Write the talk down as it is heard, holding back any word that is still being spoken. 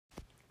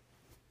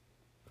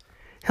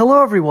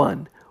Hello,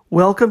 everyone.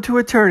 Welcome to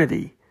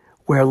Eternity,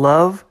 where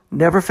love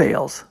never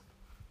fails.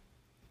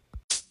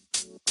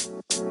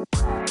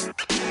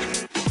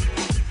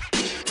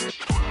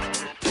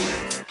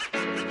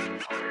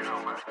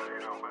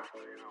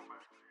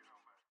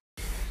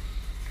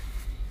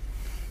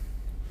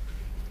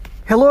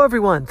 Hello,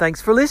 everyone.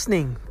 Thanks for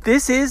listening.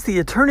 This is the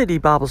Eternity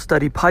Bible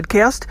Study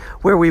Podcast,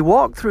 where we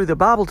walk through the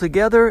Bible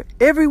together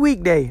every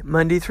weekday,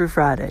 Monday through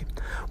Friday.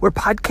 We're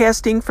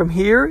podcasting from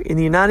here in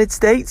the United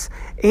States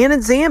and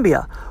in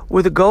Zambia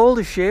with a goal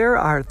to share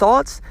our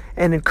thoughts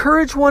and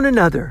encourage one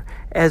another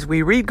as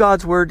we read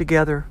God's Word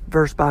together,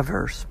 verse by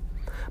verse.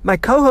 My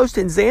co-host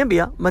in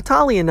Zambia,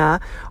 Matali, and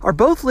I are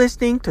both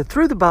listening to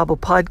Through the Bible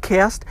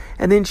podcast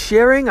and then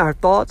sharing our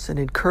thoughts and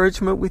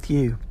encouragement with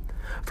you.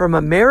 From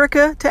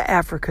America to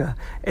Africa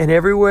and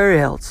everywhere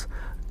else,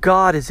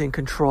 God is in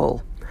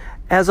control.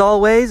 As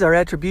always, our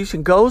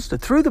attribution goes to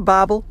Through the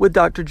Bible with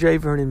Dr. J.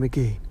 Vernon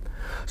McGee.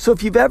 So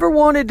if you've ever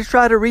wanted to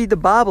try to read the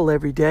Bible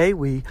every day,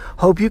 we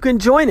hope you can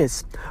join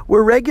us.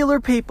 We're regular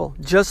people,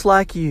 just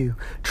like you,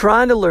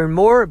 trying to learn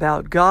more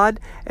about God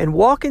and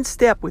walk in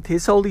step with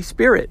His Holy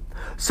Spirit.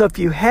 So if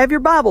you have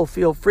your Bible,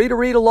 feel free to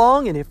read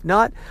along, and if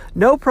not,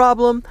 no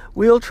problem.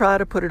 We'll try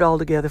to put it all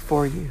together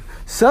for you.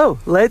 So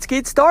let's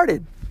get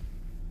started.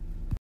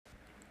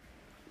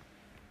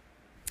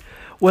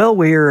 Well,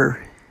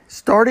 we're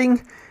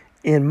starting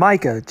in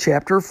Micah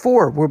chapter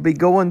 4. We'll be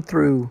going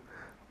through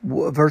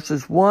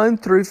verses 1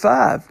 through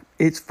 5.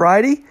 It's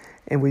Friday,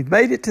 and we've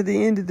made it to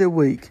the end of the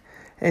week.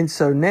 And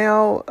so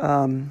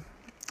now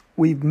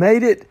we've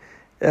made it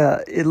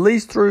at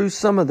least through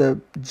some of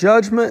the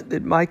judgment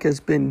that Micah's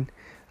been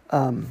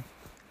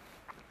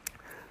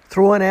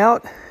throwing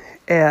out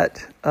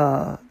at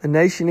the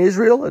nation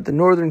Israel, at the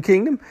northern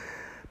kingdom.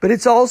 But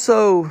it's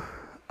also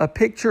a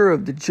picture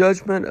of the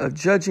judgment of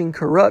judging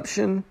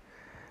corruption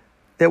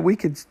that we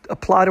could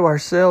apply to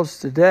ourselves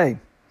today.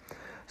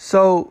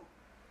 So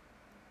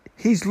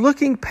he's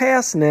looking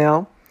past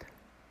now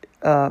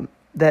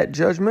that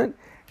judgment,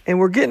 and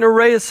we're getting a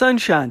ray of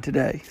sunshine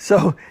today.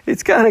 So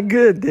it's kind of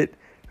good that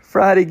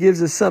Friday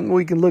gives us something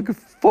we can look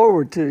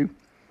forward to.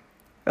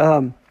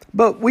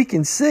 But we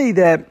can see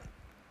that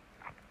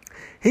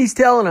he's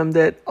telling them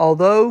that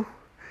although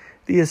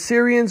the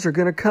Assyrians are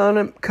going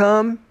to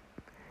come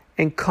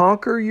and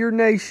conquer your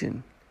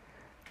nation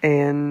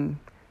and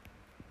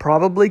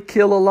probably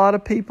kill a lot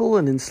of people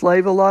and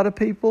enslave a lot of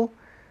people,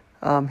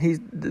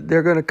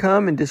 they're going to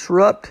come and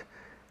disrupt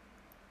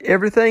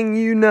everything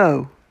you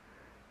know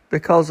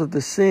because of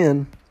the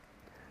sin,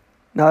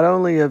 not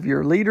only of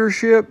your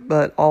leadership,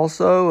 but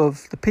also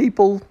of the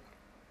people.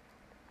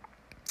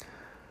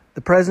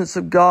 The presence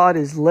of God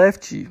has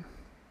left you.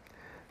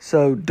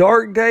 So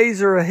dark days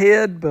are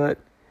ahead, but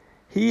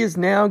he is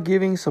now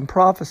giving some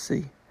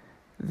prophecy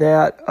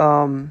that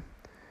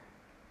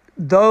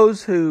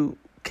those who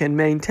can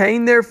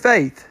maintain their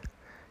faith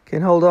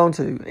can hold on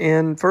to.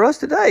 And for us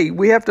today,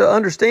 we have to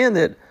understand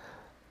that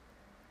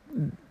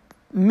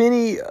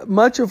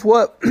much of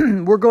what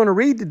we're going to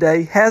read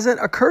today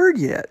hasn't occurred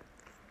yet.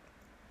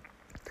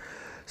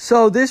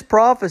 So this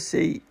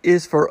prophecy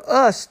is for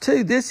us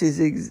too. This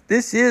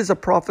is a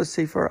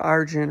prophecy for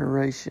our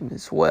generation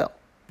as well.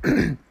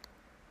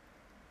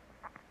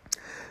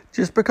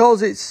 Just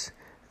because it's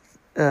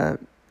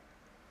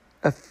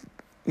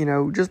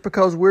just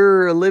because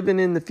we're living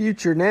in the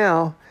future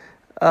now,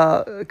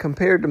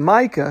 compared to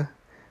Micah,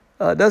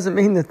 doesn't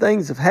mean that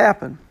things have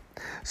happened.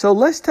 So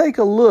let's take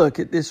a look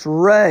at this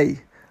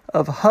ray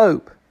of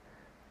hope,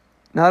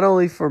 not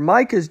only for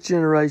Micah's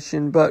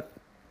generation, but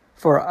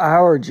for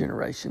our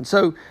generation.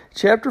 So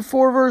chapter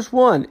 4, verse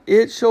 1,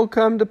 it shall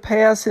come to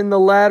pass in the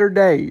latter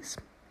days.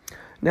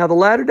 Now the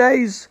latter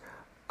days,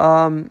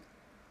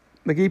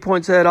 McGee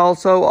points out,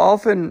 also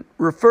often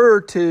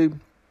refer to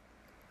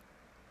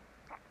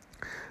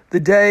the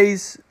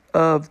days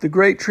of the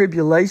Great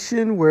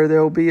Tribulation, where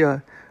there will be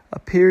a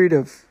period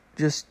of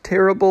just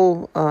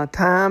terrible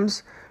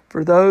times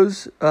for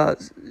those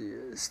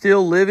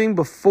still living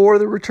before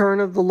the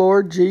return of the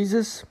Lord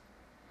Jesus.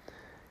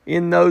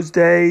 In those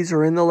days,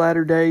 or in the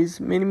latter days,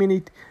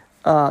 many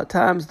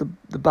times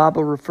the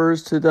Bible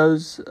refers to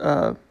those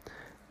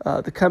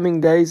the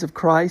coming days of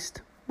Christ,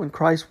 when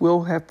Christ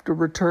will have to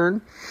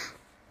return,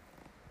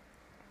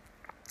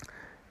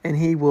 and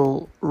He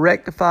will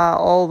rectify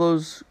all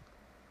those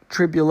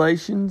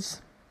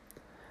tribulations.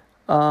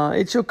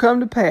 It shall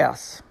come to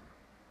pass.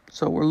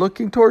 So we're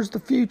looking towards the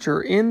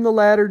future in the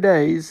latter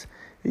days.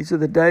 These are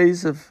the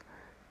days of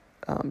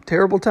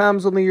terrible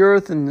times on the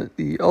earth and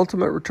the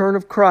ultimate return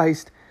of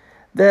Christ,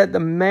 that the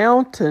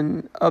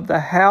mountain of the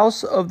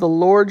house of the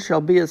Lord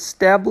shall be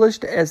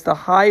established as the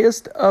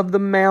highest of the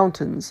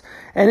mountains,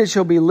 and it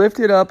shall be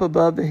lifted up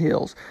above the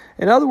hills.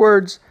 In other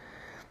words,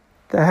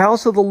 the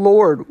house of the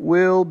Lord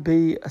will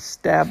be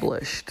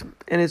established,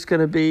 and it's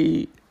going to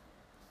be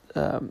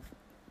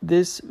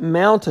this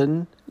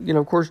mountain.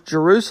 Of course,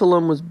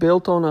 Jerusalem was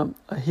built on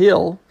a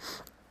hill,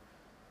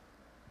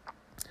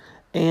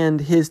 and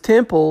His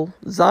temple,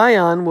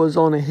 Zion, was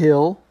on a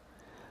hill.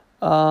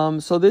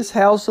 So this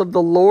house of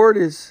the Lord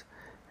is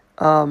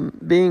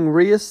being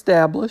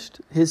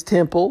reestablished, his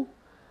temple,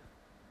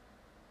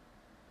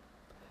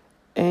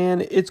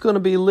 and it's going to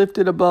be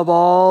lifted above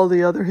all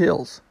the other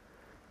hills,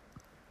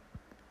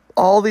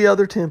 all the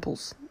other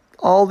temples,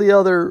 all the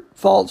other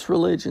false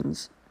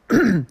religions.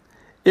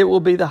 It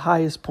will be the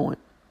highest point.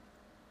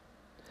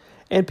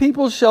 And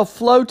people shall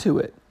flow to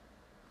it,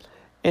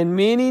 and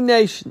many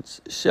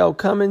nations shall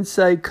come and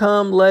say,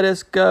 "Come, let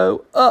us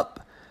go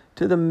up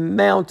to the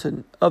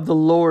mountain of the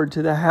Lord,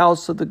 to the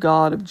house of the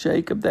God of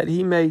Jacob, that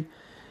he may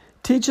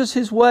teach us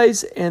his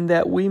ways, and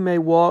that we may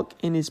walk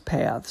in his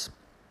paths."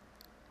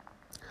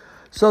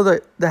 So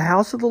the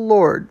house of the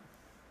Lord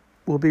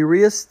will be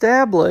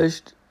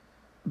reestablished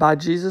by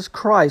Jesus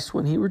Christ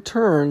when he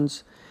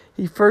returns.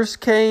 He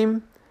first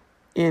came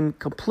in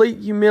complete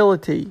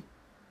humility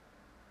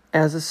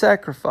as a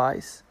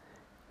sacrifice.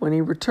 When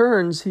he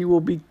returns, he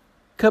will be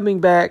coming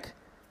back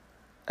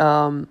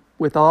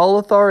with all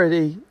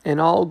authority and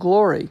all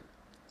glory.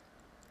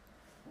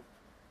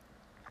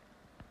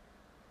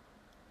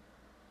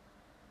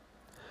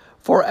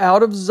 For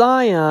out of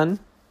Zion,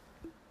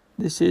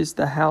 this is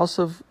the house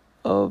of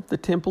the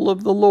temple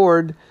of the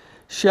Lord,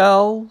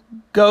 shall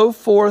go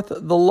forth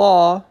the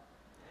law,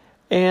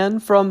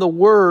 and from the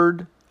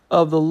word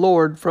of the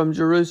Lord from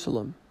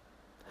Jerusalem.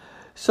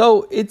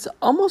 So it's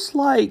almost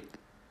like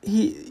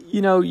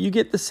you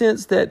get the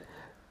sense that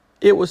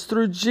it was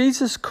through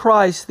Jesus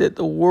Christ that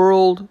the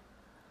world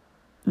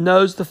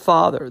knows the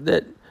Father,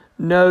 that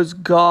knows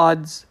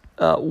God's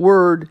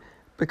word,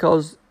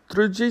 because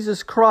through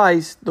Jesus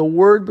Christ, the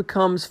word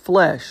becomes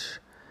flesh.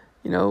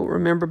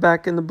 Remember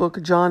back in the book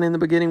of John, in the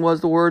beginning was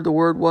the Word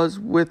was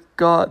with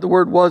God, the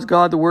Word was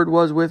God, the Word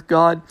was with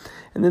God,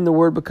 and then the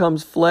Word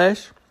becomes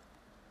flesh.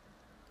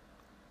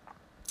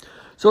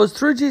 So it's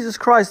through Jesus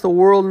Christ the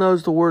world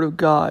knows the Word of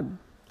God.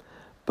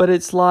 But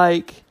it's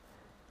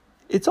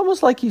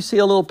almost like you see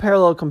a little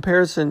parallel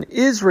comparison.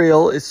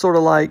 Israel is sort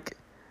of like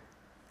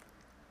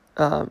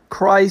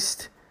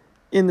Christ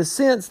in the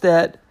sense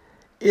that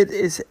it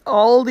is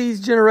all these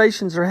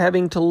generations are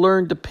having to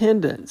learn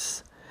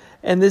dependence.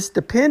 And this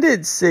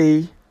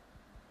dependency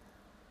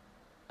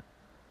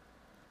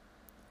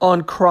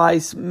on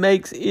Christ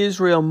makes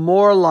Israel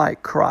more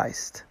like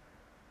Christ.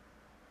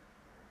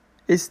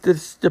 It's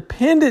this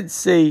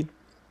dependency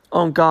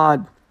on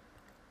God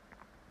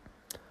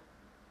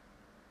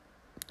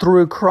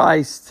through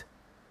Christ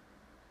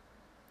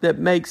that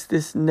makes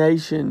this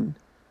nation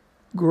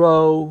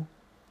grow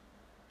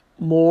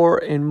more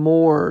and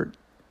more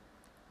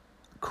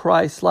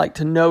Christ-like,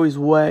 to know his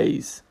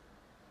ways.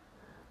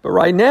 But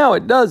right now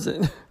it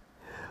doesn't.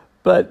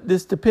 But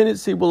this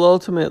dependency will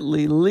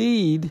ultimately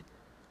lead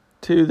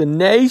to the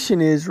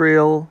nation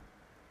Israel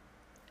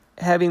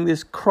having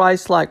this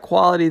Christ-like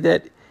quality,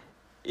 that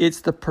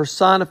it's the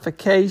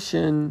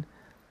personification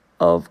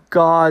of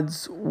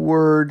God's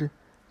word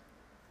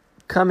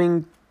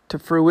coming to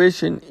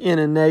fruition in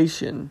a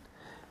nation.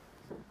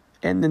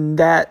 And then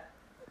that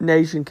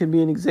nation can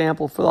be an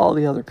example for all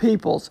the other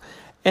peoples.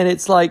 And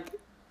it's like,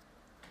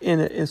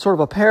 in sort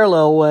of a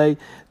parallel way,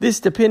 this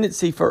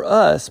dependency for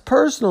us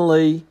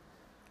personally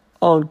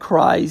on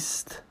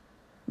Christ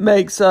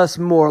makes us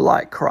more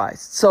like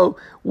Christ. So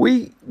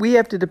we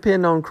have to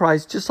depend on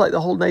Christ, just like the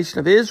whole nation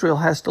of Israel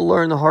has to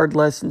learn the hard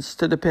lessons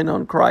to depend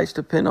on Christ,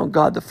 depend on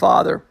God the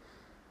Father.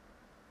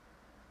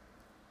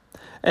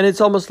 And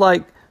it's almost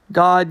like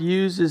God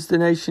uses the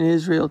nation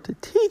Israel to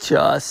teach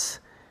us.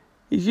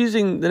 He's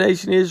using the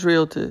nation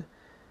Israel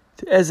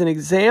as an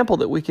example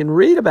that we can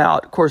read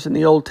about, of course, in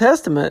the Old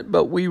Testament,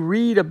 but we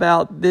read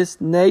about this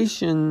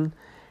nation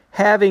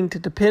having to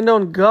depend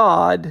on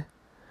God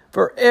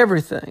for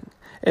everything.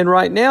 And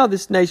right now,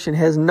 this nation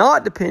has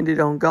not depended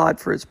on God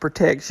for its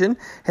protection,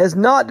 has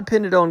not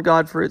depended on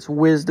God for its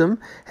wisdom,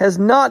 has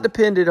not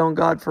depended on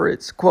God for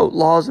its, quote,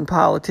 laws and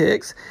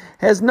politics,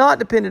 has not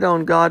depended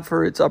on God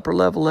for its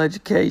upper-level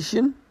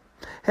education,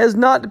 has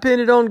not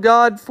depended on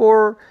God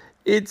for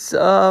its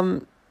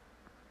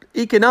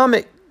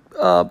economic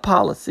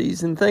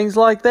policies and things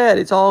like that.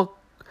 It's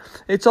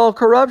all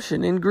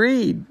corruption and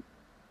greed,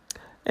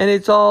 and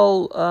it's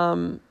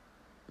all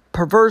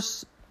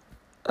perverse,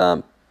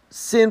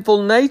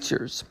 sinful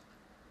natures.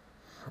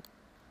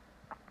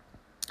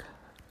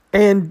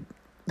 And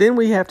then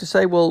we have to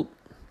say, well,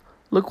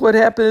 look what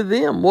happened to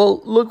them.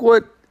 Well,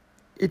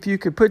 if you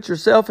could put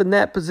yourself in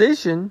that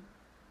position.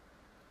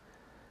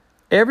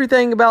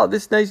 Everything about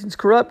this nation's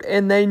corrupt,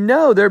 and they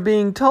know they're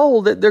being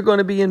told that they're going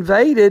to be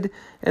invaded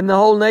and the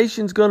whole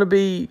nation's going to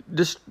be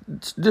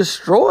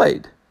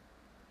destroyed.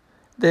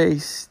 They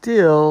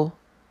still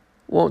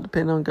won't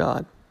depend on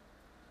God.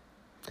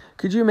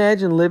 Could you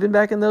imagine living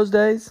back in those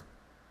days?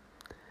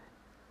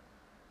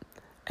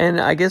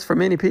 And I guess for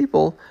many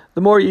people,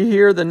 the more you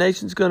hear the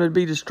nation's going to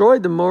be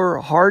destroyed, the more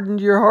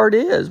hardened your heart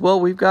is. Well,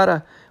 we've got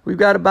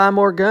to buy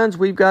more guns.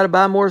 We've got to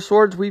buy more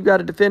swords. We've got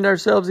to defend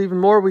ourselves even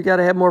more. We've got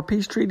to have more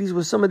peace treaties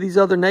with some of these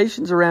other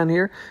nations around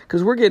here,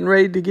 because we're getting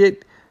ready to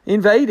get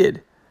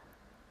invaded,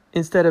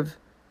 instead of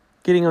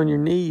getting on your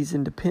knees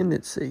in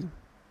dependency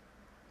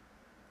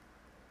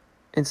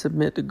and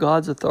submit to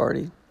God's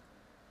authority.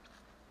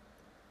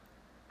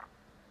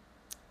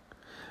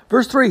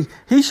 Verse 3,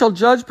 he shall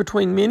judge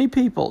between many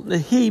people. The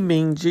he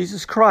means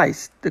Jesus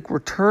Christ, the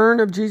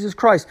return of Jesus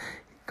Christ,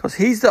 because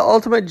he's the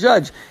ultimate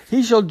judge.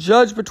 He shall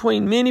judge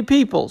between many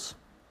peoples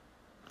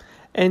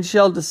and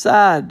shall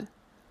decide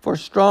for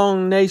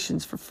strong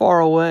nations for far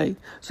away.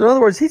 So in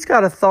other words, he's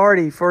got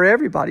authority for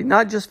everybody,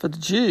 not just for the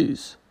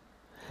Jews.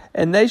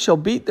 And they shall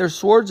beat their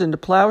swords into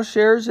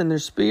plowshares and their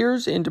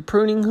spears into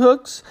pruning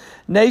hooks.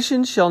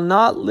 Nation shall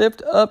not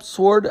lift up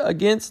sword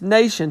against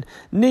nation,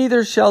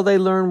 neither shall they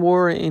learn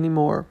war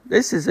anymore.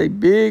 This is a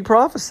big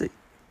prophecy.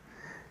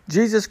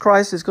 Jesus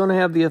Christ is going to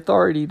have the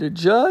authority to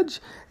judge,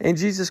 and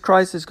Jesus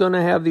Christ is going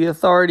to have the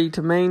authority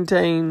to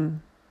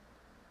maintain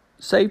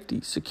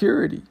safety,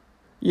 security.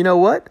 You know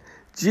what?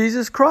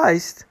 Jesus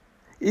Christ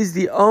is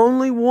the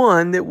only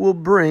one that will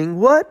bring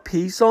what?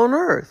 Peace on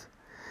earth.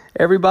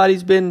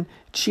 Everybody's been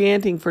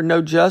chanting for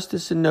no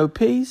justice and no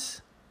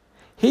peace.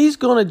 He's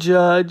going to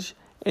judge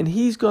and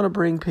he's going to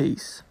bring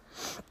peace.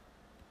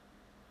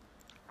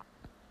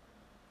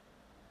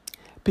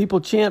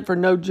 People chant for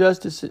no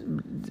justice,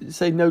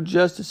 say no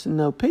justice and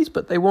no peace,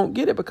 but they won't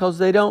get it because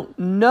they don't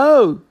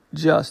know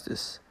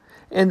justice.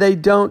 And they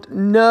don't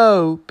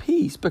know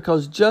peace,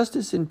 because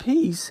justice and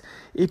peace,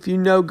 if you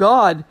know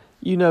God,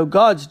 you know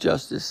God's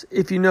justice.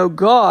 If you know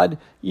God,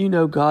 you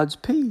know God's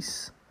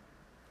peace.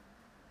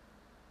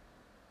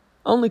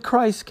 Only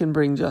Christ can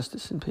bring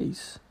justice and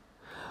peace.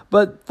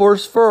 But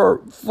verse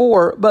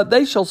 4, but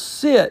they shall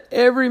sit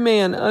every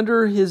man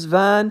under his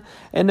vine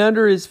and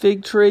under his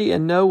fig tree,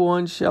 and no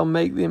one shall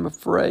make them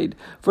afraid.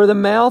 For the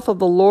mouth of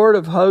the Lord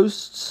of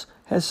hosts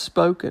has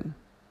spoken.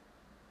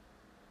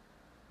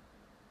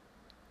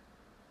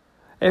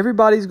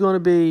 Everybody's going to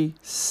be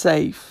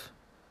safe.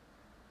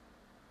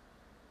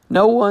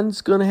 No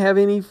one's going to have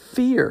any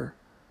fear.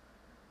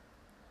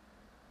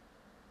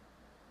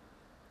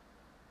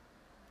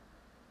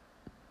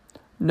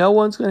 No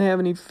one's going to have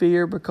any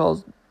fear,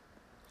 because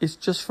it's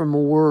just from a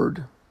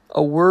word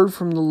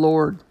from the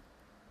Lord,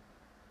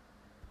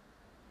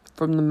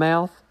 from the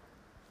mouth,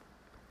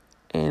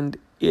 and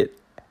it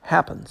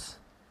happens.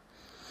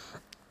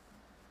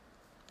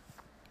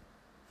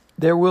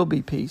 There will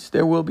be peace.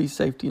 There will be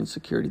safety and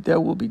security. There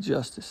will be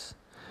justice.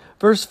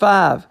 Verse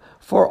 5,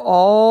 for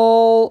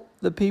all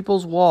the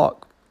peoples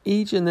walk,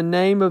 each in the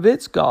name of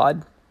its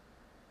God,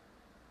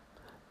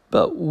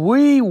 but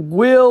we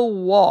will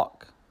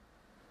walk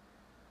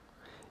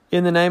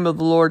in the name of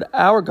the Lord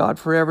our God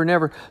forever and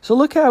ever. So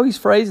look how he's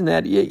phrasing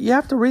that. You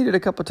have to read it a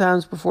couple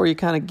times before you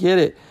kind of get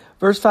it.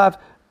 Verse 5,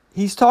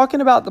 he's talking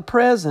about the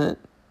present.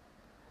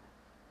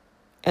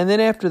 And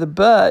then after the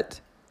but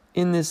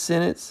in this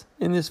sentence,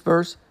 in this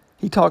verse,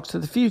 he talks to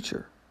the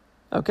future.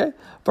 Okay?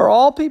 For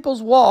all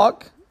peoples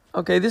walk.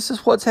 Okay, this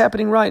is what's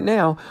happening right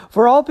now.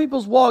 For all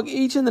peoples walk,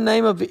 each in the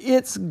name of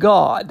its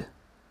God.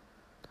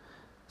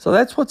 So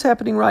that's what's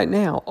happening right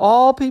now.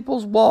 All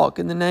peoples walk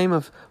in the name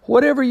of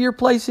whatever you're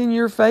placing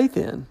your faith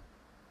in.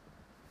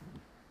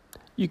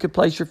 You could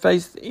place your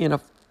faith in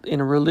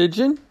a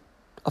religion,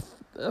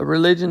 a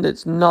religion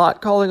that's not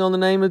calling on the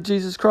name of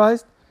Jesus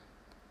Christ.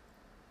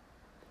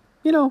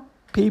 You know,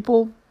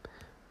 people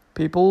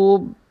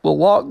will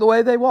walk the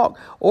way they walk.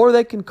 Or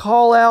they can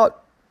call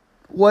out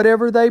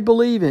whatever they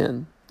believe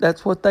in.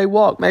 That's what they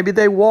walk. Maybe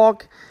they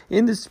walk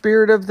in the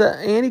spirit of the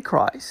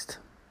Antichrist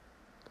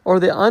or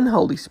the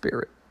unholy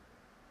spirit.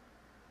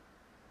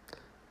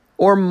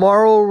 Or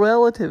moral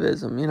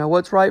relativism. You know,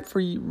 what's right for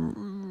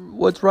you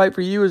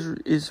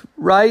is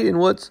right, and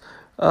what's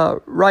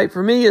right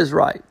for me is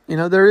right. You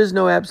know, there is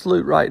no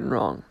absolute right and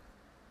wrong.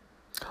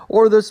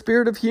 Or the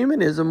spirit of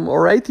humanism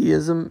or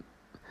atheism,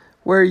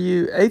 where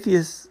you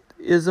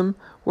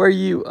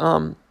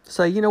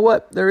say, you know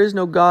what, there is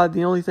no God.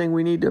 The only thing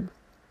we need to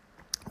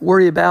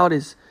worry about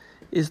is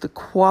the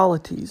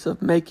qualities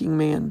of making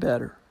man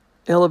better,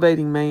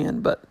 elevating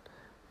man, but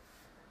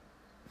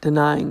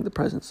denying the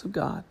presence of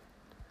God.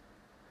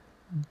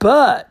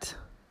 But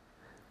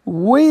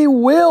we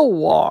will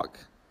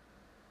walk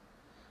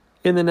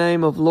in the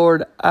name of the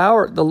Lord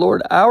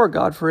our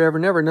God forever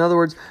and ever. In other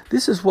words,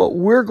 this is what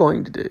we're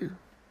going to do.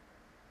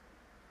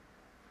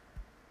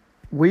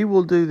 We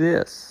will do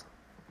this,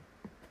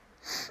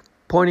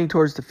 pointing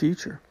towards the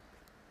future.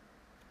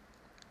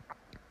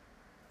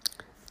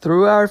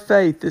 Through our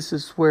faith, this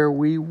is where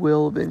we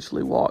will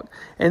eventually walk.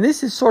 And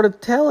this is sort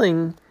of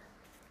telling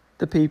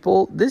the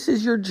people, this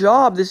is your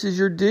job, this is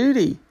your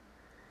duty.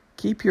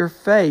 Keep your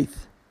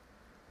faith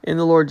in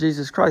the Lord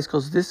Jesus Christ,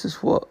 because this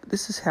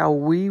is how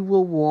we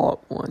will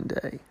walk one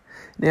day.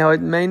 Now,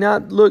 it may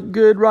not look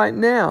good right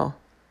now,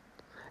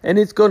 and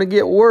it's going to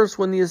get worse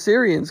when the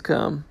Assyrians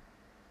come.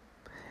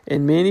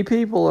 And many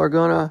people are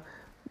going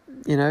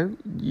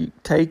to,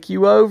 take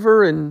you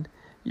over, and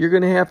you're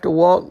going to have to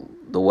walk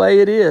the way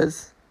it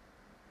is.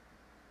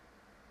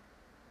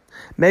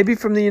 Maybe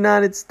from the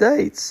United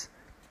States,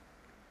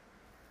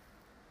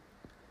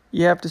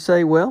 you have to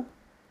say, well,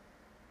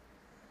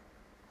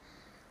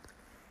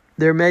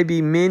 there may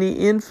be many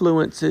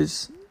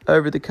influences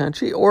over the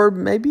country, or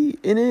maybe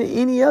in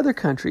any other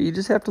country. You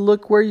just have to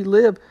look where you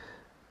live.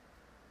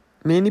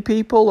 Many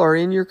people are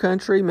in your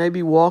country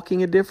maybe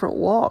walking a different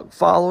walk,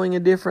 following a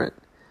different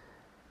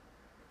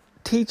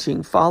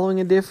teaching, following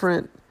a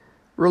different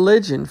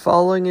religion,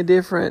 following a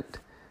different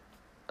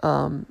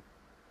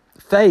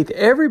faith.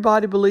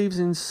 Everybody believes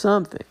in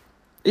something.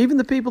 Even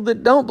the people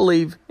that don't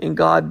believe in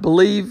God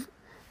believe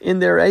in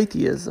their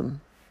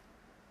atheism.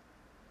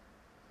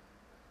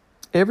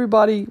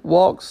 Everybody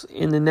walks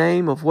in the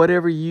name of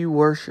whatever you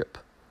worship.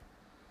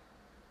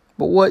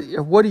 But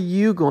what are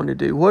you going to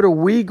do? What are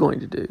we going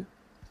to do?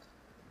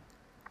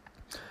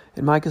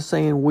 And Micah's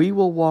saying, we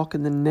will walk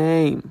in the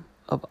name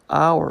of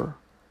our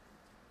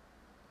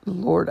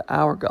Lord,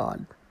 our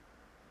God.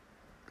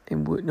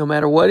 And no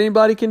matter what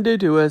anybody can do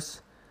to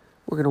us,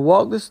 we're going to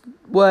walk this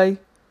way,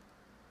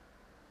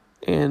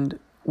 and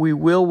we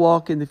will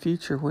walk in the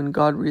future when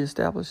God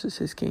reestablishes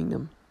His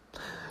kingdom.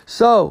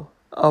 So,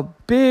 a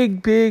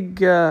big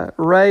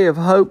ray of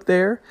hope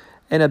there,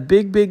 and a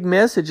big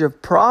message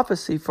of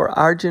prophecy for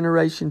our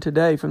generation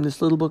today from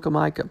this little book of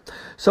Micah.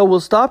 So we'll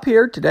stop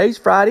here. Today's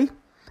Friday.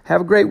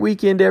 Have a great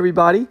weekend,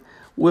 everybody.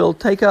 We'll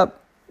take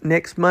up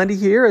next Monday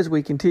here as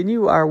we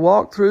continue our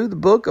walk through the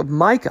book of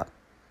Micah.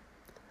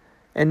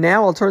 And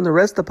now I'll turn the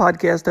rest of the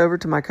podcast over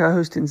to my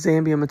co-host in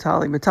Zambia,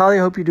 Matali. Matali, I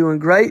hope you're doing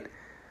great.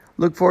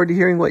 Look forward to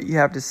hearing what you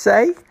have to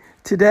say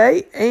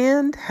today,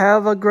 and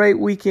have a great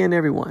weekend,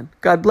 everyone.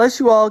 God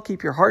bless you all.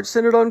 Keep your heart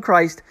centered on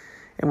Christ,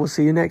 and we'll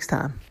see you next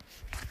time.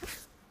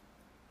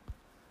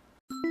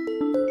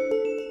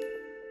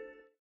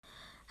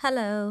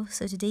 Hello,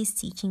 so today's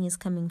teaching is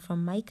coming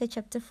from Micah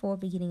chapter 4,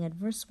 beginning at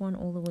verse 1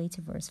 all the way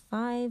to verse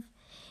 5.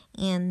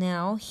 And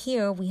now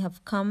here we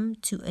have come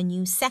to a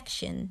new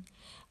section.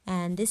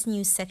 And this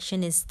new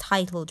section is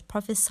titled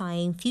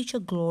Prophesying Future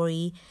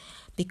Glory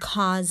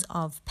Because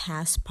of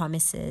Past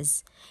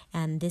Promises.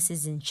 And this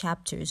is in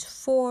chapters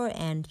 4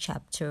 and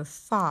chapter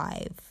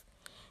 5.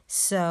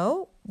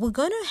 So we're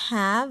going to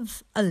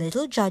have a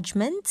little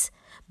judgment,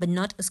 but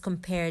not as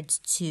compared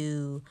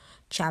to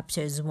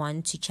chapters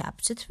 1 to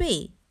chapter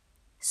 3.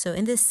 So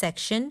in this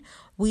section,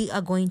 we are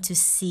going to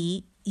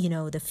see,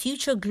 the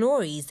future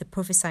glories, the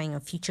prophesying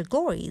of future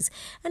glories.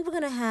 And we're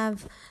going to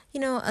have,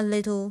 a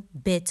little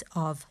bit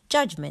of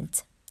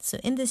judgment. So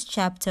in this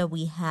chapter,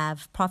 we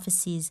have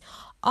prophecies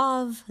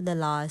of the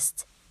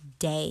last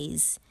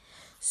days.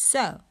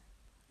 So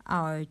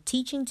our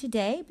teaching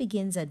today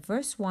begins at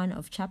verse 1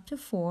 of chapter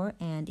 4,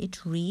 and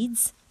it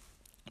reads,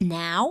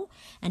 now,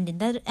 and in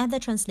the other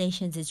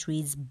translations, it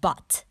reads,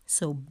 but.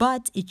 So,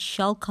 but it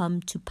shall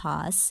come to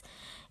pass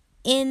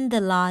in the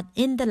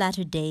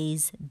latter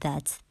days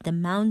that the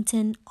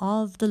mountain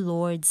of the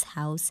Lord's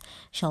house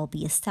shall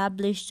be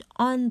established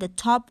on the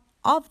top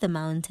of the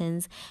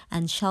mountains,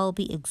 and shall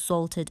be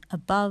exalted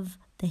above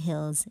the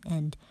hills,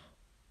 and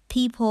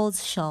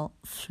peoples shall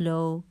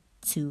flow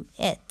to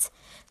it.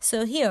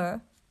 So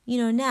here,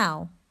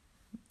 now,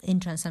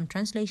 in some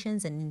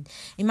translations, and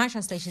in my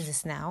translations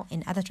it's now,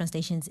 in other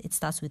translations it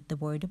starts with the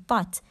word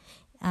but,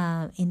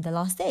 in the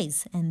last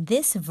days. And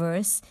this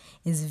verse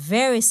is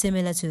very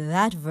similar to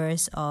that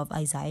verse of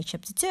Isaiah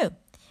chapter 2.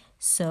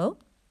 So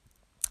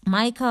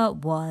Micah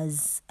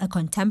was a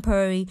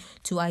contemporary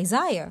to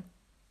Isaiah,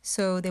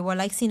 so they were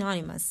like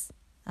synonymous.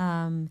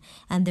 And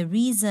the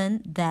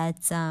reason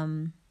that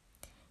the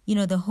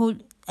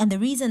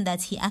reason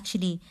that he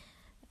actually,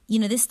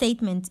 this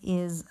statement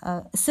is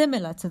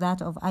similar to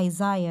that of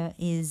Isaiah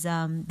is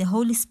the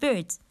Holy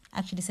Spirit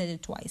actually said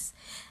it twice.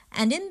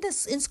 And in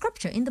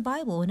scripture, in the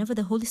Bible, whenever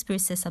the Holy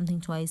Spirit says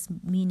something twice,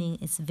 meaning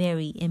it's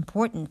very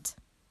important,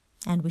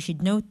 and we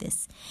should note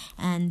this.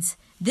 And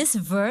this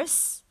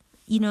verse,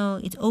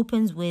 it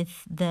opens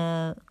with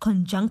the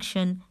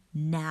conjunction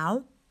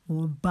now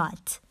or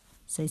but.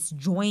 So it's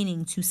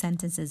joining two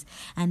sentences,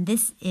 and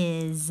this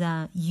is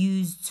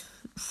used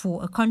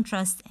for a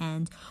contrast,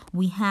 and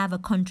we have a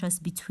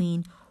contrast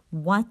between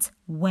what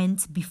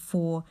went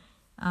before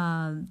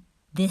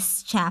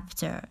this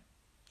chapter.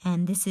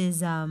 And this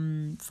is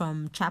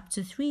from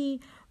chapter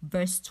 3,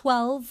 verse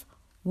 12,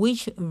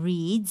 which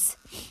reads,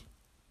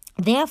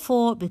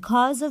 therefore,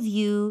 because of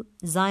you,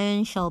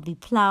 Zion shall be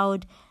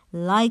plowed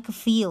like a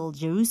field.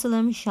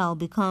 Jerusalem shall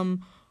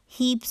become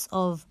heaps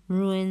of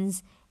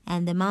ruins,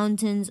 and the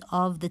mountains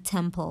of the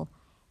temple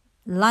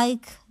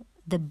like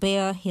the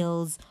bare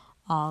hills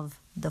of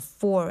the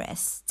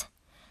forest.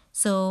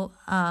 So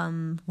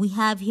we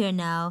have here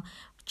now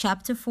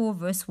chapter 4,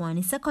 verse 1.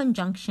 It's a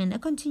conjunction, a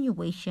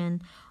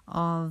continuation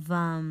of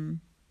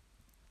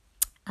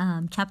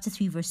chapter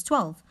 3, verse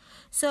 12.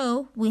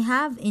 So we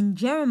have in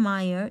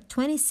Jeremiah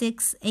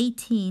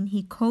 26:18,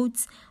 he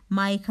quotes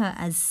Micah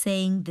as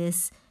saying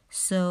this.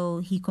 So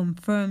he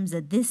confirms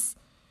that this,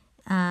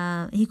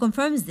 and he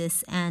confirms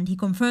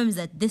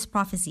that this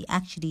prophecy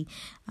actually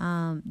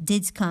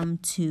did come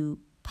to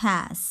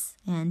pass,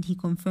 and he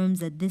confirms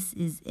that this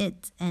is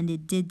it, and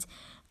it did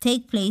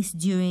take place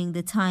during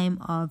the time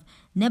of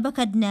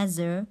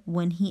Nebuchadnezzar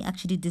when he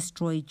actually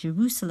destroyed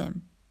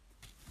Jerusalem.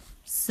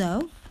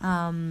 So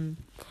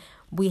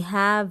we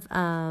have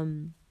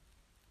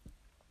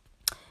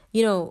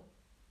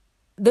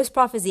this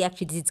prophecy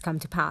actually did come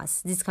to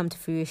pass, did come to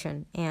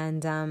fruition,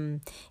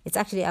 and it's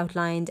actually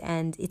outlined,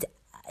 and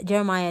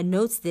Jeremiah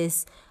notes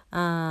this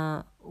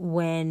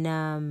when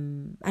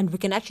and we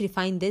can actually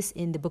find this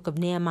in the book of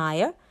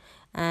Nehemiah.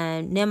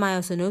 And Nehemiah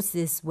also notes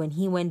this when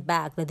he went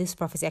back, that this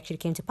prophecy actually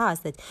came to pass,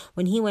 that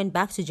when he went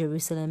back to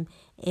Jerusalem,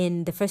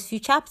 in the first few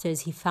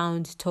chapters, he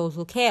found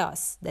total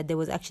chaos, that there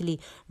was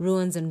actually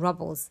ruins and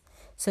rubbles.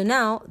 So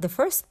now, the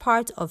first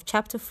part of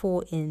chapter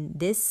 4 in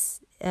this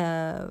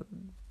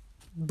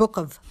book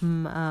of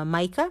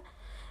Micah,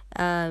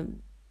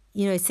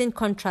 it's in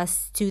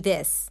contrast to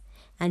this.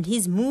 And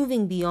he's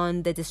moving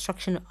beyond the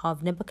destruction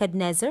of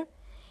Nebuchadnezzar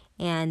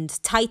and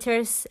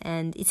Titus,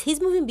 and he's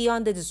moving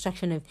beyond the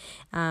destruction of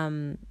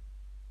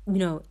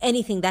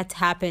anything that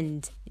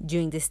happened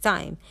during this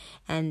time,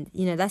 and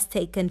that's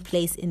taken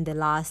place in the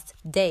last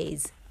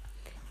days.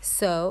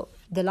 So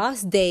the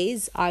last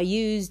days are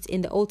used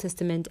in the Old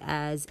Testament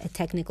as a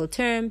technical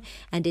term,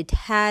 and it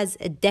has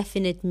a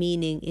definite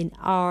meaning in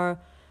our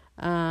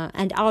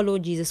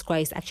Lord Jesus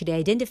Christ actually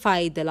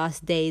identified the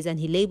last days, and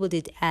he labeled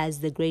it as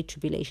the Great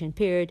Tribulation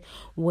period,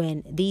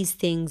 when these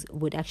things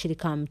would actually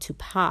come to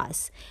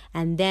pass.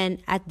 And then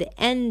at the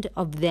end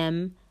of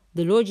them,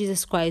 the Lord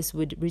Jesus Christ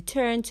would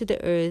return to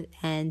the earth,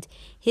 and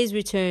his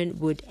return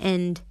would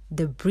end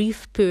the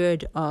brief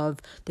period of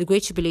the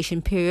Great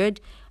Tribulation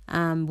period,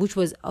 which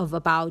was of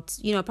about,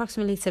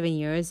 approximately 7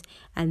 years.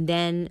 And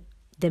then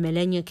the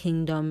millennial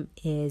kingdom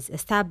is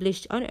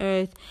established on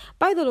earth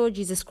by the Lord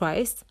Jesus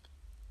Christ.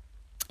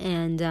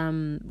 And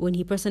when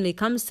he personally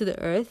comes to the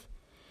earth.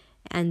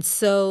 And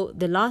so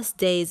the last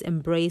days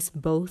embrace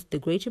both the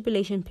Great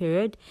Tribulation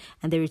period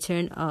and the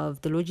return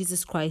of the Lord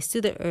Jesus Christ to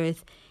the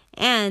earth,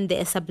 and the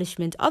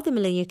establishment of the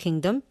millennial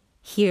kingdom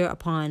here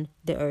upon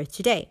the earth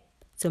today.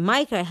 So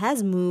Micah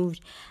has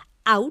moved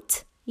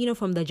out,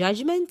 from the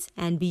judgment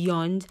and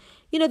beyond,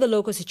 the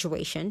local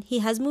situation. He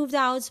has moved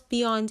out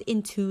beyond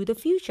into the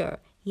future.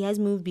 He has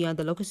moved beyond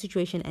the local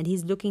situation, and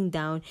he's looking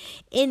down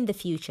in the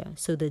future.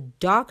 So the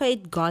darker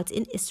it got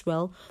in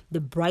Israel,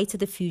 the brighter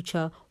the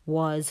future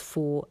was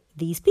for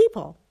these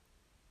people.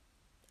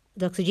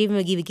 Dr. J.V.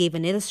 McGee gave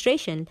an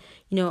illustration,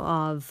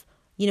 of,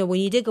 when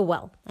you dig a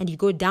well and you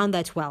go down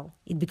that well,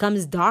 it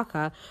becomes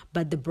darker,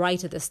 but the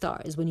brighter the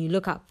stars when you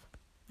look up.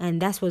 And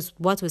that was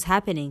what was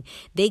happening.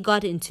 They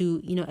got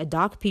into, a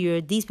dark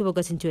period. These people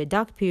got into a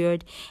dark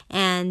period,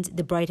 and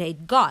the brighter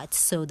it got.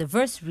 So the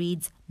verse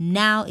reads,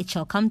 "Now it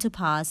shall come to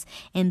pass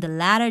in the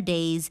latter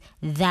days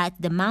that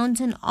the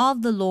mountain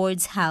of the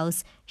Lord's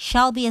house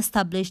shall be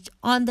established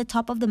on the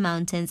top of the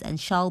mountains, and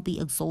shall be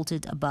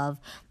exalted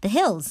above the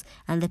hills,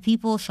 and the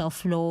people shall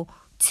flow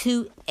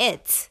to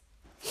it."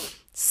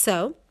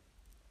 So,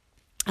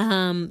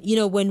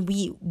 when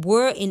we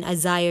were in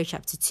Isaiah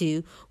chapter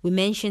 2, we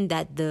mentioned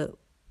that the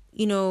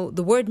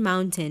word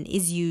mountain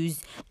is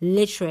used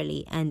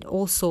literally and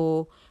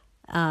also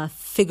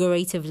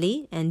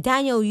figuratively, and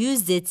Daniel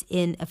used it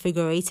in a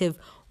figurative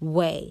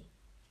way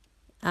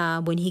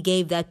when he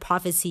gave that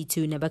prophecy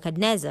to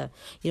Nebuchadnezzar.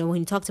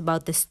 When he talked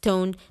about the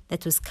stone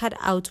that was cut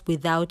out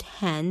without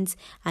hands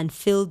and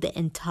filled the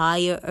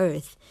entire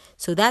earth.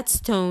 So that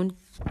stone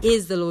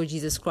is the Lord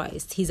Jesus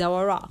Christ. He's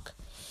our rock,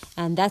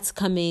 and that's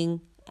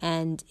coming,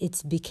 and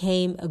it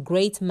became a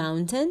great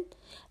mountain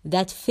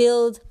that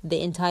filled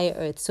the entire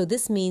earth. So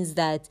this means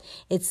that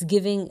it's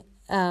giving,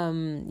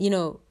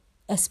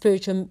 a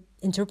spiritual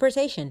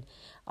interpretation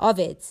of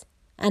it.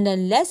 And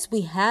unless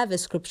we have a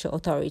scripture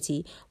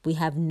authority, we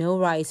have no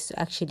right to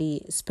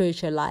actually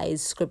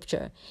spiritualize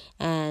scripture.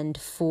 And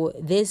for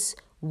this,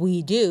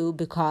 we do,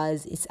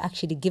 because it's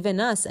actually given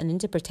us an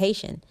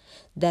interpretation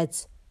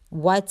that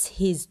what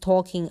he's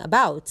talking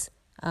about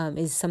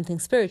is something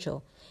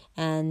spiritual.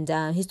 And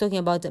he's talking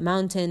about the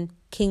mountain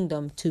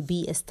kingdom to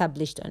be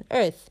established on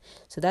earth.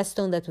 So that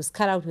stone that was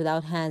cut out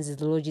without hands is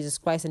the Lord Jesus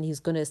Christ, and he's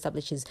going to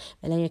establish his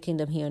millennial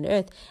kingdom here on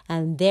earth.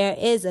 And there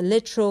is a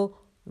literal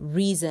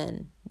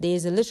reason.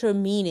 There's a literal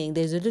meaning.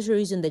 There's a literal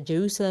reason that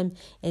Jerusalem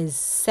is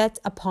set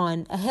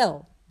upon a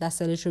hill. That's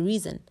the literal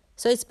reason.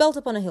 So it's built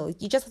upon a hill.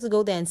 You just have to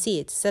go there and see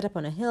it. It's set up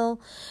on a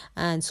hill,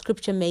 and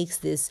scripture makes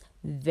this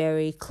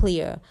very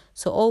clear.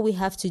 So all we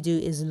have to do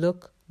is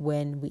look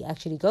when we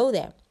actually go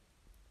there.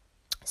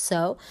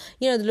 So,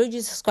 the Lord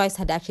Jesus Christ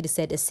had actually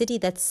said, a city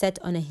that's set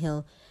on a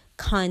hill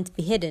can't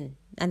be hidden.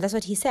 And that's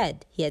what he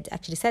said. He had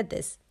actually said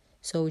this.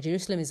 So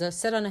Jerusalem is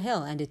set on a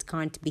hill, and it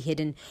can't be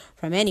hidden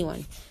from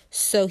anyone.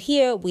 So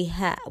here we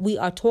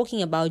are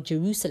talking about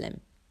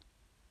Jerusalem.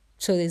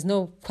 So there's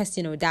no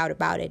question or doubt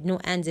about it. No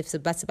ands, ifs, or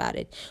buts about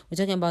it. We're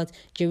talking about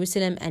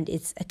Jerusalem, and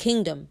it's a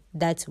kingdom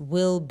that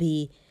will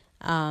be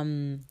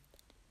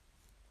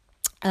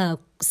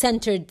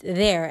centered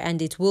there,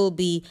 and it will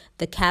be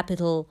the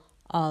capital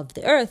of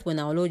the earth when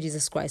our Lord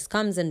Jesus Christ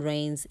comes and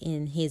reigns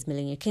in his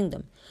millennial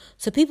kingdom.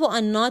 So people are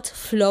not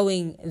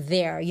flowing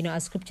there,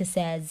 as scripture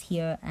says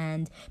here,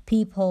 and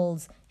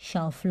peoples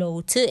shall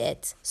flow to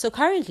it. So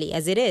currently,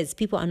 as it is,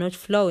 people are not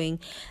flowing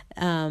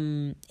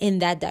in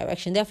that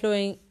direction. They're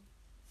flowing,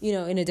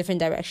 in a different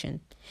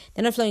direction.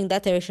 They're not flowing in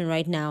that direction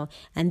right now.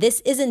 And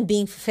this isn't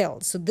being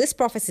fulfilled. So this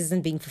prophecy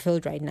isn't being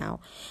fulfilled right now.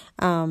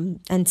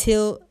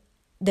 Until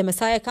the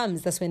Messiah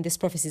comes, that's when this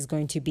prophecy is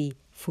going to be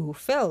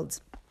fulfilled.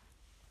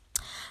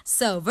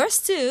 So verse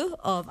 2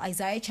 of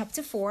Isaiah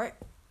chapter 4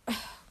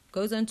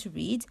 goes on to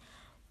read,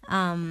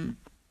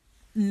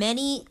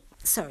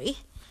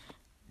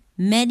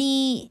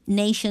 Many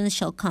nations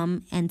shall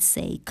come and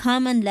say,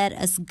 come and let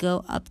us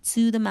go up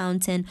to the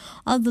mountain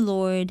of the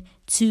Lord,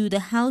 to the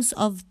house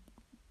of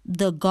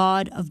the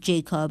God of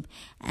Jacob,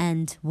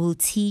 and will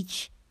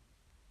teach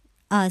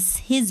us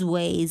his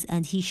ways,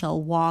 and he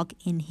shall walk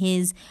in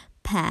his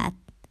path.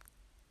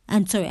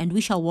 And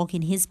we shall walk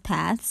in his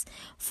paths.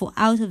 For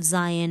out of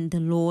Zion the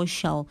Lord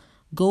shall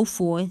go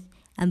forth,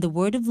 and the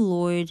word of the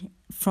Lord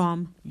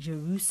from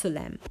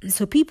Jerusalem.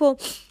 So people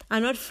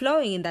are not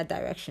flowing in that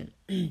direction.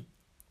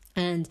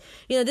 And,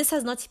 this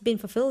has not been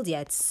fulfilled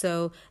yet.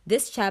 So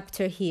this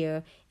chapter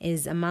here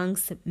is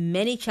amongst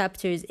many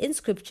chapters in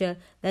Scripture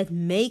that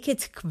make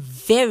it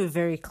very,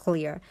 very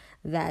clear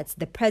that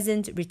the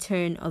present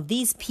return of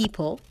these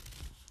people,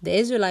 the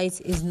Israelites,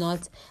 is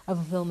not a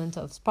fulfillment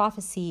of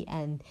prophecy,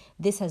 and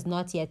this has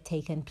not yet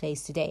taken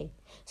place today.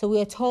 So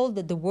we are told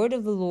that the word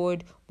of the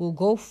Lord will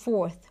go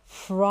forth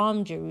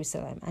from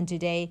Jerusalem, and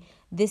today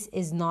this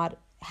is not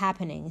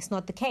happening. It's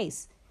not the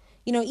case.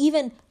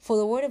 Even for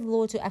the word of the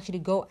Lord to actually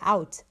go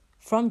out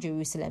from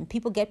Jerusalem,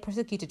 people get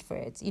persecuted for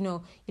it.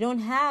 You don't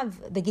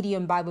have the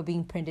Gideon Bible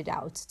being printed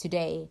out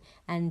today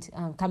and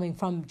coming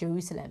from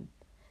Jerusalem.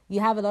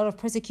 You have a lot of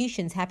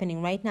persecutions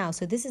happening right now.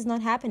 So this is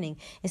not happening.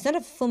 It's not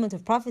a fulfillment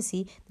of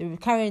prophecy, the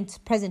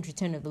present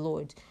return of the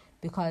Lord,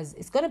 because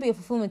it's going to be a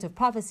fulfillment of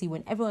prophecy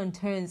when everyone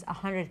turns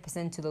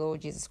 100% to the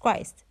Lord Jesus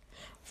Christ.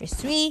 Verse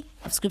 3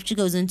 of Scripture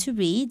goes on to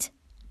read,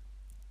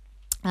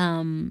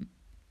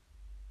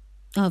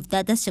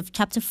 that's of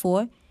chapter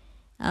 4.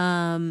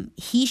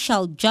 He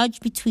shall judge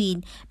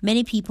between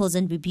many peoples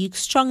and rebuke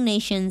strong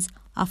nations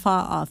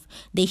afar off.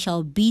 They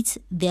shall beat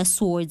their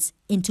swords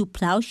into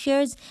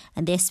plowshares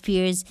and their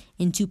spears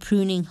into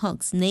pruning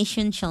hooks.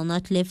 Nation shall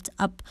not lift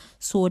up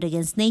sword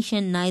against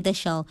nation, neither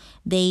shall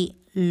they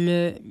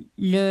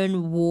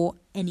learn war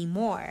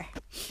anymore.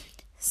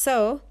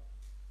 So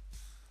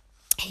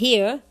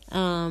here,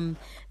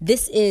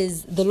 this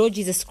is the Lord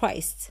Jesus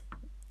Christ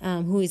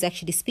who is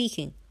actually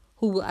speaking,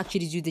 who will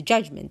actually do the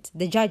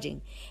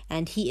judging.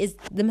 And he is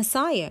the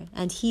Messiah,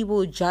 and he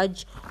will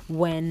judge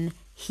when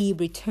he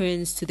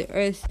returns to the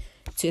earth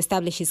to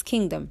establish his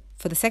kingdom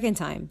for the second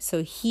time.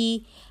 So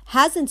he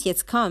hasn't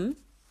yet come,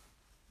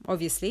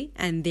 obviously,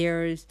 and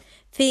there's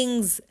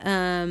things,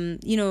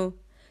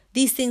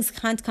 these things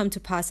can't come to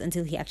pass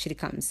until he actually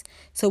comes.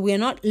 So we are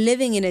not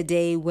living in a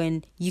day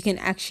when you can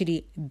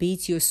actually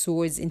beat your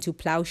swords into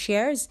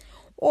plowshares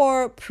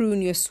or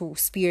prune your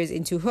spears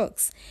into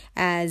hooks.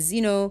 As,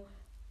 even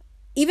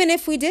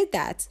if we did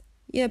that,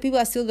 people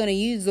are still going to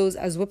use those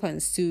as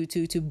weapons to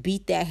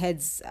beat their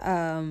heads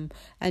and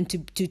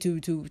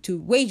to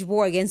wage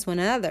war against one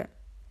another.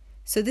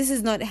 So this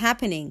is not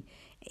happening.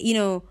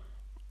 You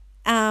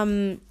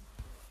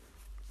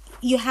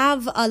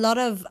have a lot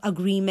of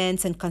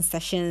agreements and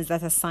concessions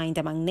that are signed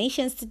among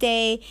nations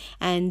today.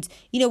 And,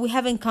 we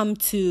haven't come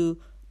to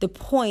the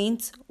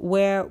point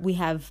where we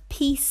have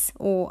peace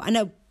or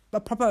a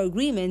proper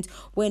agreement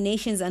where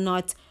nations are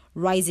not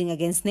rising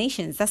against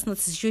nations. That's not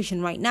the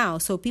situation right now.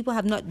 So people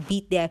have not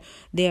beat their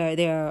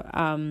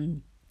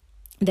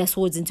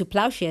swords into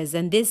plowshares,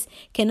 and this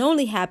can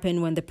only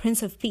happen when the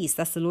Prince of Peace,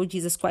 that's the Lord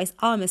Jesus Christ,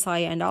 our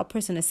Messiah and our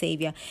personal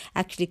Savior,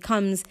 actually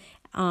comes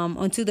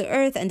onto the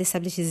earth and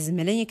establishes his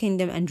millennial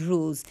kingdom and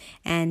rules.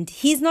 And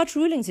he's not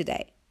ruling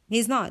today.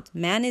 He's not.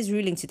 Man is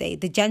ruling today.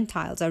 The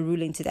Gentiles are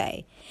ruling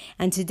today.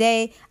 And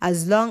today,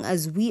 as long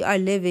as we are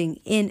living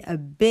in a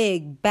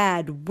big,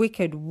 bad,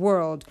 wicked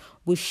world,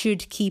 we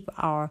should keep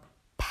our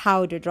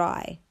powder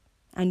dry.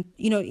 And,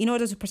 in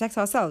order to protect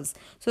ourselves.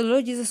 So the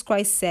Lord Jesus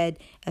Christ said,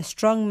 a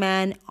strong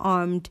man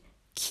armed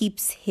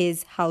keeps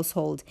his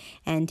household,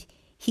 and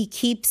he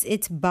keeps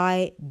it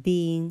by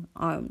being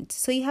armed.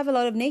 So you have a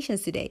lot of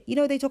nations today.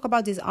 They talk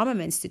about these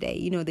armaments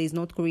today. There's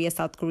North Korea,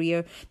 South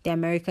Korea, the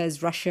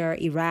Americas, Russia,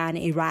 Iran,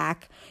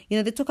 Iraq.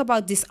 They talk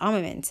about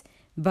disarmament.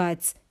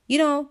 But, you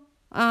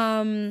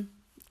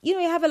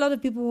have a lot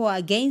of people who are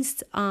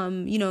against,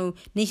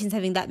 nations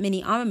having that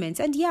many armaments.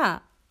 And yeah,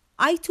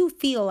 I too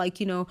feel like,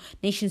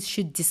 nations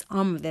should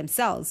disarm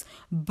themselves.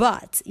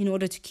 But in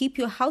order to keep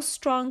your house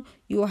strong,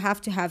 you will have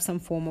to have some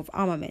form of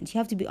armament. You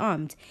have to be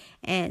armed.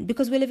 And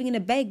because we're living in a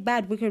big,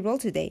 bad, wicked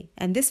world today.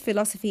 And this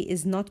philosophy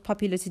is not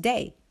popular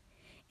today.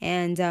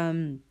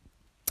 And,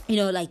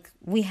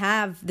 we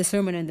have the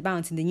Sermon on the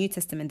Mount in the New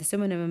Testament. The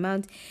Sermon on the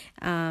Mount,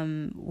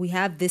 we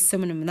have this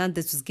Sermon on the Mount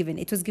that was given.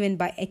 It was given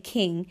by a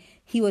king.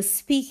 He was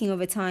speaking of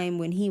a time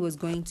when he was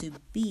going to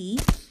be...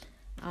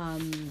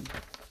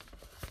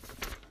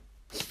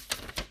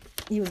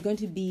 he was going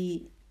to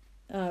be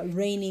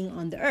reigning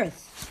on the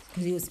earth,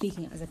 because he was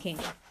speaking as a king.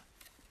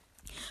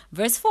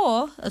 Verse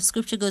 4 of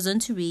Scripture goes on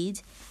to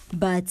read,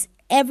 but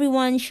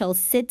everyone shall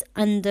sit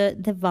under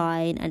the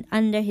vine and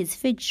under his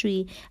fig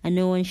tree, and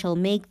no one shall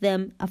make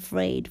them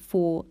afraid,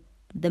 for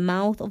the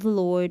mouth of the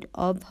Lord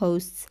of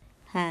hosts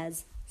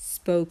has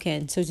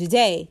spoken. So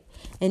today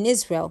in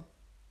Israel,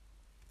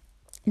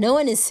 no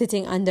one is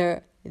sitting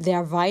under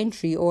their vine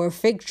tree or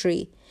fig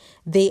tree.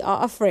 They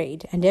are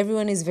afraid, and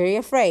everyone is very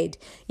afraid.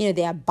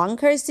 There are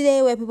bunkers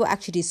today where people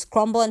actually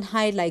scramble and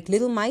hide like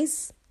little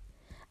mice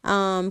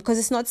because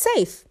it's not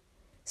safe.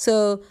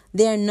 So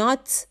they are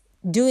not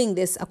doing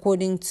this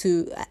according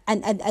to,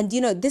 and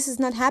this is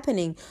not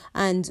happening,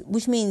 and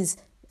which means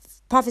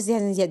prophecy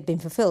hasn't yet been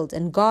fulfilled.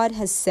 And God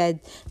has said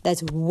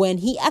that when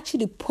he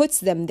actually puts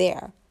them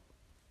there,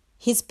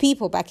 his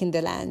people back in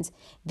the land,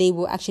 they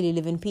will actually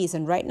live in peace.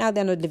 And right now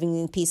they're not living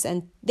in peace,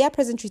 and their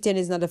present return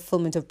is not a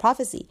fulfillment of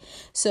prophecy.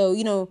 So,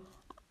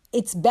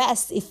 it's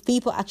best if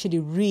people actually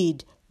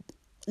read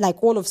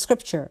like all of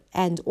scripture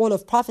and all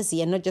of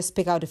prophecy and not just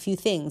pick out a few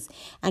things.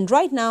 And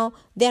right now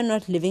they're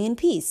not living in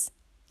peace.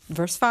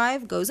 Verse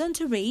 5 goes on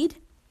to read,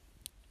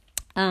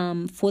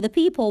 for the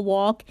people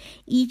walk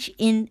each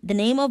in the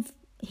name of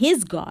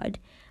his God,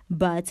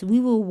 but we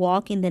will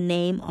walk in the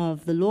name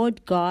of the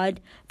Lord God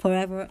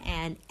forever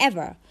and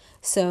ever.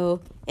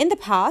 So in the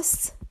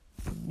past,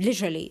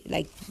 literally,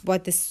 like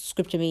what this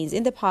scripture means,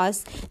 in the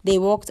past, they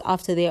walked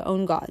after their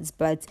own gods,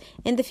 but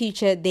in the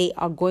future, they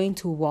are going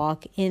to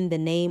walk in the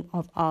name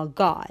of our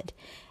God,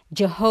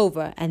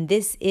 Jehovah. And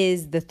this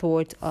is the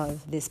thought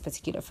of this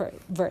particular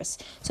verse.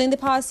 So in the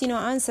past,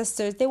 our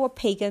ancestors, they were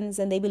pagans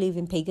and they believed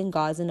in pagan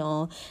gods and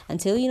all,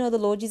 until, the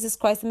Lord Jesus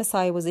Christ, the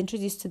Messiah, was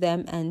introduced to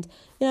them. And,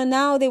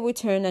 now they will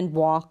turn and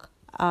walk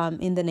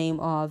in the name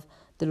of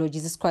the Lord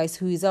Jesus Christ,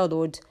 who is our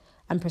Lord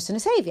and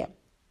personal Savior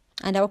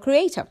and our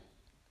Creator.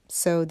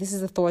 So this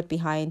is the thought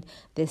behind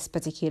this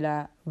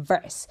particular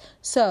verse.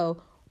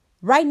 So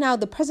right now,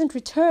 the present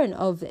return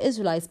of the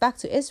Israelites back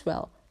to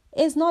Israel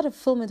is not a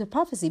fulfillment of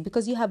prophecy,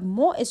 because you have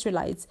more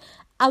Israelites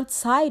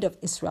outside of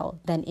Israel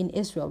than in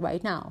Israel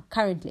right now,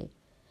 currently.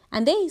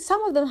 And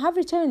some of them have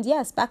returned,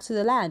 yes, back to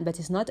the land, but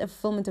it's not a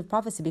fulfillment of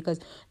prophecy,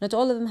 because not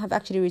all of them have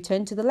actually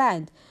returned to the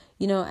land,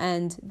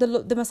 and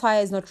the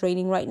Messiah is not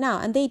reigning right now,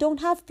 and they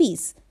don't have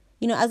peace.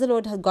 As the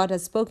Lord God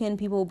has spoken,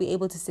 people will be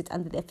able to sit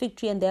under their fig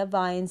tree and their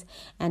vines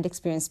and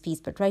experience peace.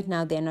 But right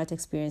now, they're not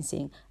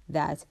experiencing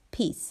that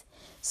peace.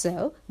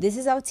 So this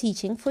is our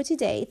teaching for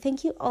today.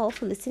 Thank you all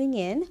for listening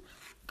in.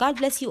 God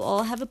bless you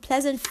all. Have a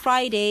pleasant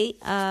Friday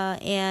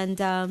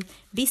and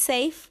be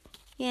safe.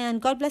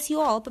 And God bless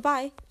you all.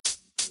 Bye-bye.